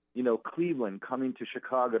from Cleveland coming to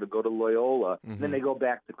Chicago to go to Loyola, and then they go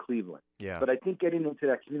back to Cleveland. Yeah. But I think getting into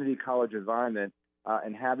that community college environment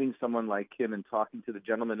and having someone like Kim and talking to the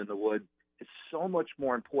gentleman in the woods is so much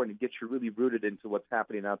more important. It gets you really rooted into what's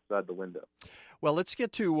happening outside the window. Well, let's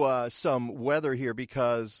get to some weather here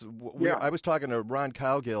because I was talking to Ron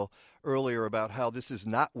Cowgill earlier about how this is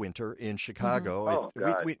not winter in Chicago.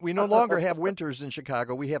 We no longer have winters in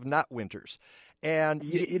Chicago. We have not winters. And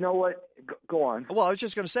you know what? Go on. Well, I was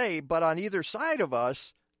just going to say, but on either side of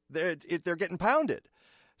us, they're getting pounded.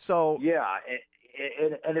 So yeah,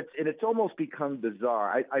 and it's almost become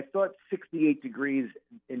bizarre. I thought 68 degrees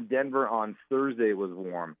in Denver on Thursday was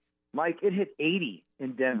warm. Mike, it hit 80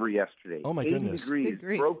 in Denver yesterday. Oh, my 80 goodness. degrees.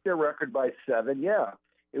 Broke their record by 7. Yeah.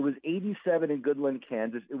 It was 87 in Goodland,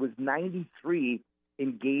 Kansas. It was 93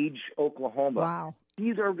 in Gage, Oklahoma. Wow.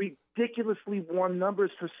 These are ridiculously warm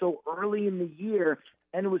numbers for so early in the year.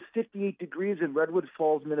 And it was 58 degrees in Redwood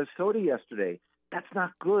Falls, Minnesota yesterday. That's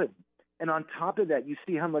not good. And on top of that, you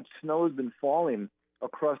see how much snow has been falling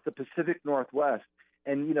across the Pacific Northwest.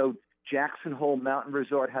 And, Jackson Hole Mountain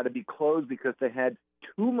Resort had to be closed because they had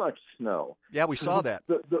too much snow. Yeah, we saw that.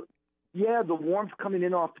 The warmth coming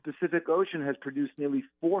in off the Pacific Ocean has produced nearly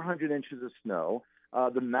 400 inches of snow.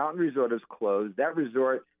 The mountain resort is closed. That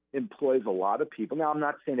resort employs a lot of people. Now, I'm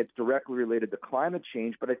not saying it's directly related to climate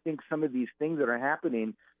change, but I think some of these things that are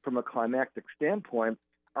happening from a climactic standpoint,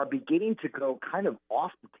 are beginning to go kind of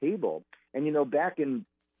off the table. And, back in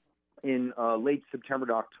late September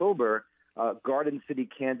to October, Garden City,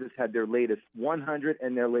 Kansas had their latest 100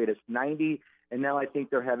 and their latest 90. And now I think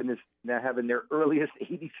they're having their earliest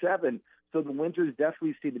 87. So the winters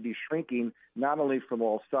definitely seem to be shrinking, not only from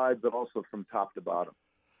all sides, but also from top to bottom.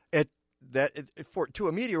 To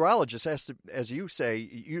a meteorologist, as you say,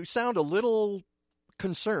 you sound a little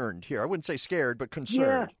concerned here. I wouldn't say scared, but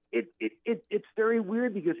concerned. Yeah, it's very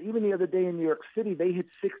weird because even the other day in New York City, they hit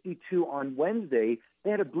 62 on Wednesday.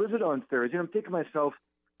 They had a blizzard on Thursday. And I'm thinking to myself,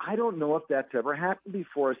 I don't know if that's ever happened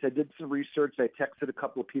before. So I did some research. I texted a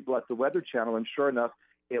couple of people at the Weather Channel, and sure enough,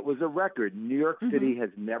 it was a record. New York City has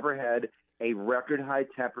never had a record high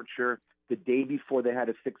temperature the day before they had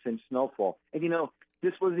a 6-inch snowfall. And,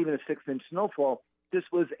 this wasn't even a 6-inch snowfall. This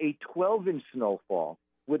was a 12-inch snowfall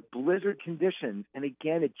with blizzard conditions. And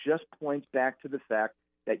again, it just points back to the fact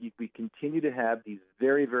that we continue to have these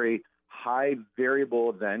very, very high variable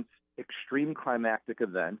events, extreme climactic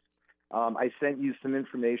events. I sent you some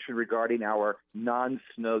information regarding our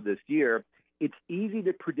non-snow this year. It's easy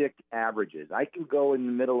to predict averages. I can go in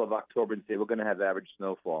the middle of October and say we're going to have average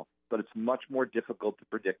snowfall, but it's much more difficult to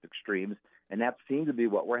predict extremes, and that seems to be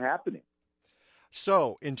what we're happening.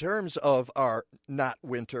 So, in terms of our not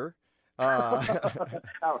winter, our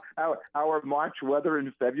March weather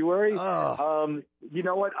in February, you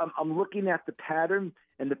know what? I'm looking at the pattern,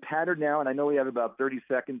 and the pattern now, and I know we have about 30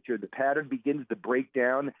 seconds here, the pattern begins to break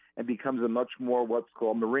down and becomes a much more what's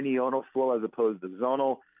called meridional flow as opposed to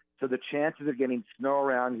zonal. So the chances of getting snow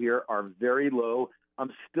around here are very low.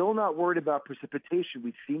 I'm still not worried about precipitation.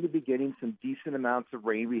 We seem to be getting some decent amounts of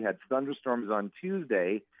rain. We had thunderstorms on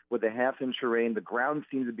Tuesday with a half-inch of rain. The ground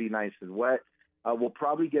seems to be nice and wet. We'll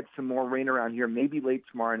probably get some more rain around here, maybe late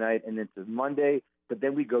tomorrow night and into Monday, but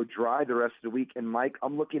then we go dry the rest of the week. And, Mike,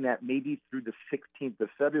 I'm looking at maybe through the 16th of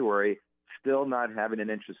February, still not having an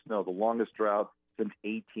inch of snow, the longest drought since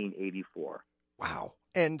 1884. Wow.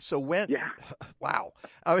 And so when? Yeah. Wow.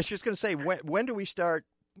 I was just going to say, when do we start?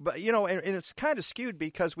 But and it's kind of skewed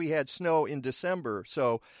because we had snow in December.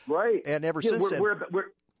 So right. And ever since then,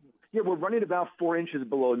 we're running about 4 inches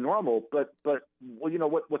below normal. But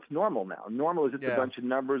what's normal now? Normal is a bunch of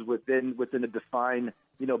numbers within a defined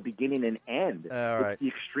beginning and end. All right. It's the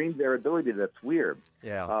extreme variability that's weird.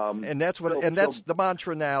 Yeah. And that's that's the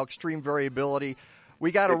mantra now. Extreme variability.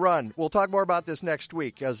 We got to run. We'll talk more about this next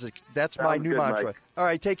week, because that's my new mantra. Mike. All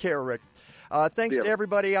right, take care, Rick. Thanks to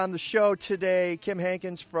everybody on the show today. Kim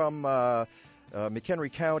Hankins from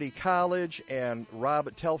McHenry County College, and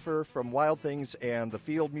Rob Telfer from Wild Things and the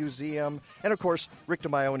Field Museum, and, of course, Rick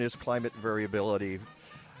DeMaio and his climate variability.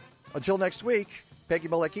 Until next week, Peggy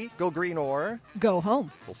Malecki, go green or go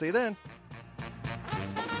home. We'll see you then.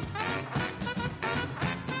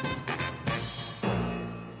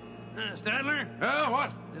 Stadler?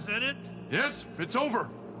 What? Is that it? Yes, it's over.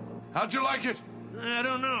 How'd you like it? I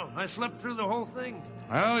don't know. I slept through the whole thing.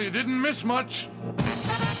 Well, you didn't miss much.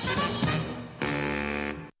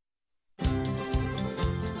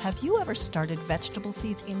 Have you ever started vegetable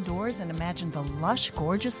seeds indoors and imagined the lush,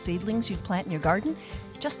 gorgeous seedlings you'd plant in your garden,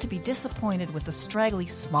 just to be disappointed with the straggly,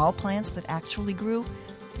 small plants that actually grew?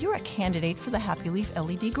 You're a candidate for the Happy Leaf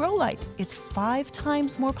LED Grow Light. It's 5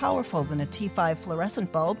 times more powerful than a T5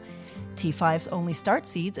 fluorescent bulb. T5s only start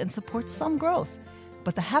seeds and support some growth.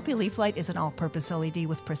 But the Happy Leaf Light is an all-purpose LED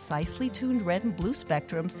with precisely tuned red and blue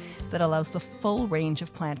spectrums that allows the full range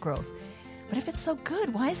of plant growth. But if it's so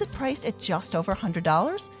good, why is it priced at just over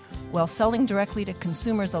 $100? Well, selling directly to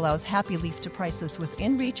consumers allows Happy Leaf to price this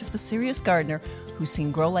within reach of the serious gardener who's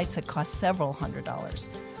seen grow lights that cost several $100s.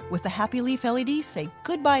 With the Happy Leaf LED, say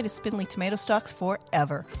goodbye to spindly tomato stalks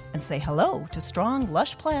forever and say hello to strong,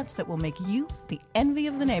 lush plants that will make you the envy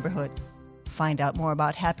of the neighborhood. Find out more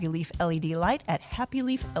about Happy Leaf LED Light at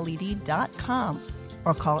happyleafled.com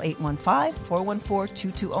or call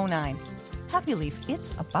 815-414-2209. Happy Leaf,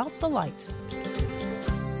 it's about the light.